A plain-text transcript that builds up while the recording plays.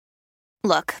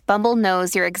Look, Bumble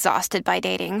knows you're exhausted by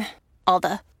dating. All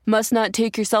the must not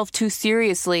take yourself too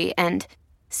seriously and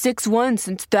 6'1"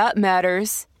 since that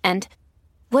matters. And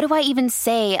what do I even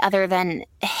say other than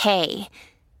hey?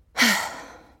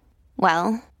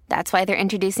 Well, that's why they're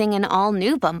introducing an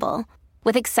all-new Bumble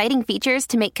with exciting features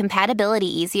to make compatibility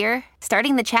easier,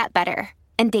 starting the chat better,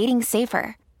 and dating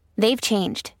safer. They've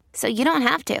changed, so you don't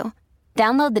have to.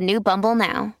 Download the new Bumble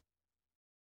now.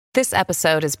 This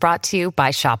episode is brought to you by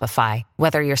Shopify.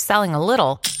 Whether you're selling a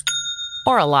little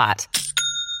or a lot,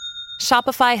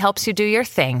 Shopify helps you do your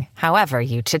thing, however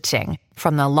you cha-ching.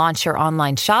 From the launch your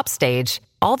online shop stage,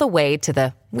 all the way to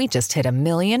the we just hit 1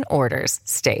 million orders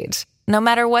stage. No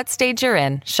matter what stage you're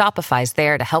in, Shopify's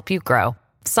there to help you grow.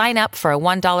 Sign up for a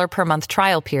 $1 per month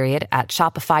trial period at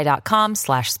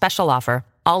shopify.com/special offer,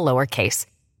 all lowercase.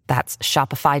 That's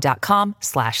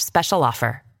shopify.com/special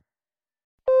offer.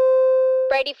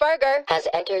 Brady Farger has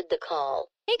entered the call.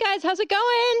 Hey guys, how's it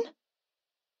going?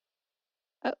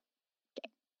 Oh, okay.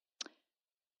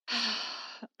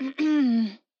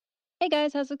 Hey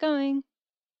guys, how's it going?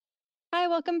 Hi,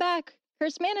 welcome back.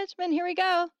 Curse management, here we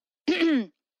go.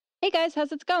 Hey guys,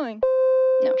 how's it going?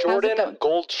 No, Jordan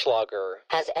Goldschlager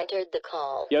has entered the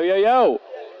call. Yo, yo, yo.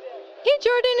 Hey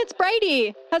Jordan, it's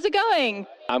Brady. How's it going?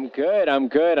 I'm good.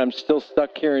 I'm still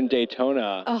stuck here in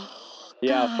Daytona. Oh,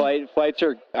 yeah, God. flights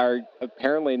are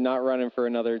apparently not running for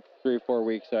another 3 or 4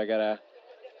 weeks, so I gotta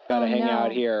hang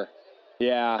out here.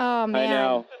 Yeah, Oh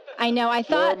man, I know. I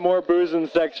thought more booze and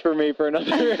sex for me for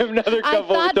another couple. I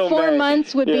thought till 4 May.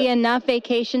 months would be Yeah. enough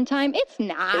vacation time. It's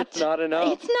not. It's not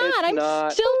enough. It's not. I'm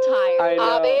not. still tired. I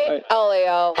know. Abby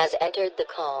Elio has entered the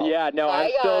call. Yeah, no, Bye,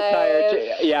 I'm still guys.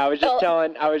 tired. Yeah, I was just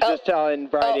telling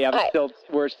Bridie, hi.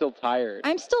 we're still tired.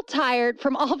 I'm still tired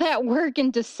from all that work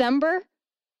in December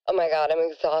Oh my God, I'm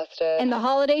exhausted. and the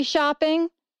holiday shopping.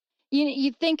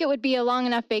 You'd think it would be a long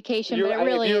enough vacation, but it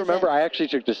really If you isn't. remember, I actually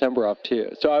took December off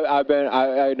too. So I've been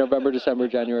November, December,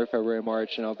 January, February,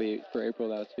 March, and I'll be for April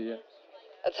now. So yeah.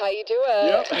 That's how you do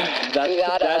it. Yep.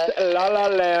 gotta. That's La La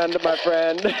Land, my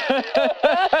friend.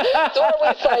 That's what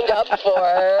we signed up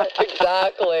for.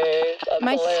 Exactly. That's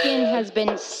My skin hilarious. has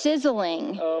been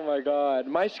sizzling. Oh my God,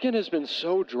 my skin has been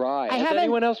so dry. I Has haven't-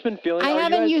 anyone else been feeling? I are you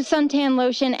haven't guys- used suntan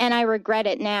lotion, and I regret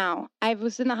it now. I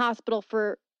was in the hospital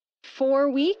for 4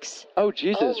 weeks. Oh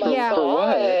Jesus! Oh my Yeah. For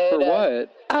what? For God.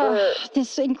 what?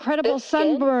 This incredible this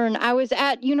skin? sunburn. I was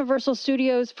at Universal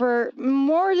Studios for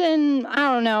more than,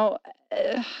 I don't know,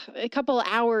 a couple of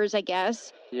hours, I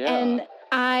guess. Yeah. And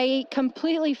I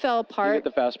completely fell Did you apart. get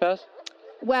the fast pass?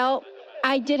 Well,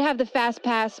 I did have the fast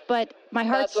pass, but my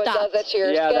heart That's what stopped. does it to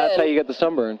your Yeah, skin. that's how you get the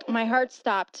sunburn. My heart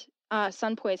stopped.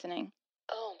 Sun poisoning.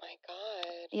 Oh my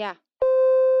God. Yeah.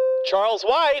 Charles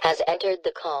White. Has entered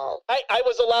the call. I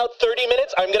was allowed 30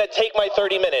 minutes. I'm going to take my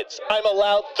 30 minutes. I'm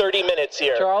allowed 30 minutes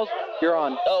here. Charles, you're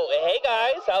on. Oh, hey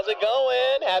guys. How's it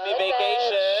going? Happy Good,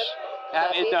 vacation.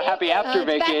 Happy after It's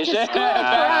back to vacation. school for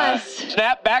us.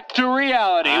 Snap back to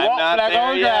reality. I'm Walk not back there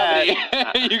on yet.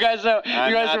 gravity. You guys know. I'm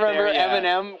You guys not remember there yet.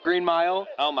 Eminem, Green Mile?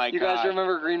 Oh my You God. guys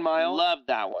remember Green Mile? Love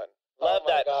that one. Love Oh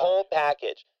my that God. whole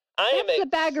package. I am That's the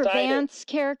Bagger excited. Vance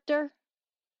character.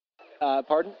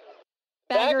 Pardon?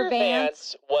 Bagger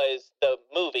Vance. was the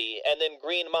movie, and then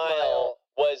Green Mile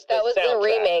was the That was soundtrack. the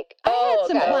remake. I had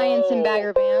some okay. clients in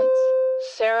Bagger Vance.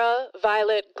 Sarah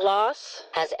Violet Gloss.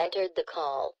 Has entered the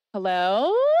call.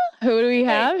 Hello? Who do we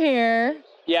have here?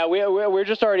 Yeah, we're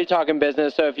just already talking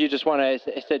business, so if you just want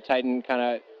to sit tight and kind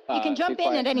of. You can jump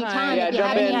in at any Hi. time Yeah, if you jump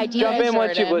have in. any ideas. Jump in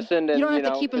once you've Jordan. listened, and You don't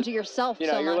have to keep them just- to yourself You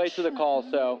know, so you're much. late to the call,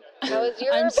 so. How was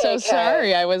your I'm so vacay?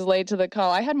 sorry I was late to the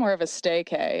call. I had more of a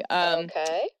staycay.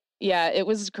 Okay. Yeah, it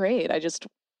was great. I just,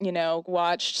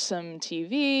 watched some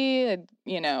TV,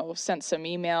 sent some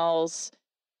emails,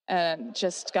 and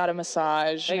just got a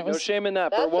massage. Hey, and it no was, shame in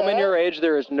that. For a That's woman it. your age,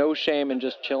 there is no shame in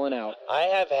just chilling out. I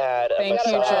have had a Thank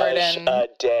you, massage Jordan. a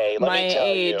day. Let my me tell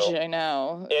age, you. I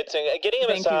know. It's getting a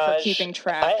Thank you massage. for keeping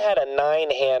track. I had a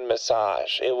 9-hand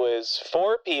massage. It was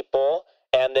 4 people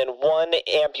and then 1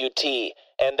 amputee.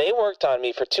 And they worked on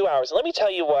me for 2 hours. Let me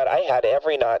tell you what, I had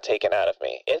every knot taken out of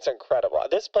me. It's incredible.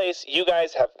 This place, you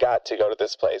guys have got to go to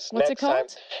this place. What's Next it called? time.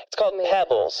 It's called Amazing.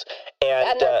 Pebbles.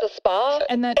 And that's a spa?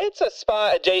 And then it's a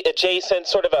spa adjacent,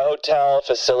 sort of a hotel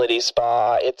facility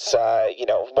spa. It's,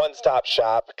 one-stop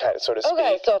shop, kind of, sort of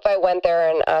Okay, speak. so if I went there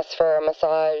and asked for a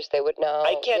massage, they would know.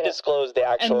 I can't disclose the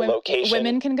and actual wom- location.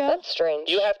 women can go? That's strange.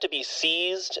 You have to be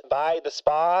seized by the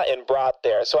spa and brought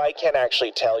there, so I can't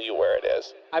actually tell you where it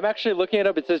is. I'm actually looking it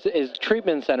up. It says is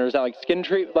treatment centers that like skin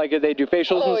treat, like they do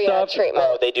facials Oh, and yeah, stuff. treatment.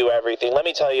 Oh, they do everything. Let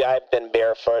me tell you, I've been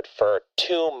barefoot for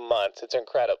 2 months. It's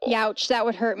incredible. Ouch, that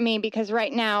would hurt me because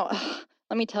right now,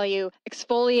 let me tell you,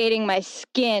 exfoliating my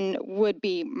skin would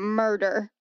be murder.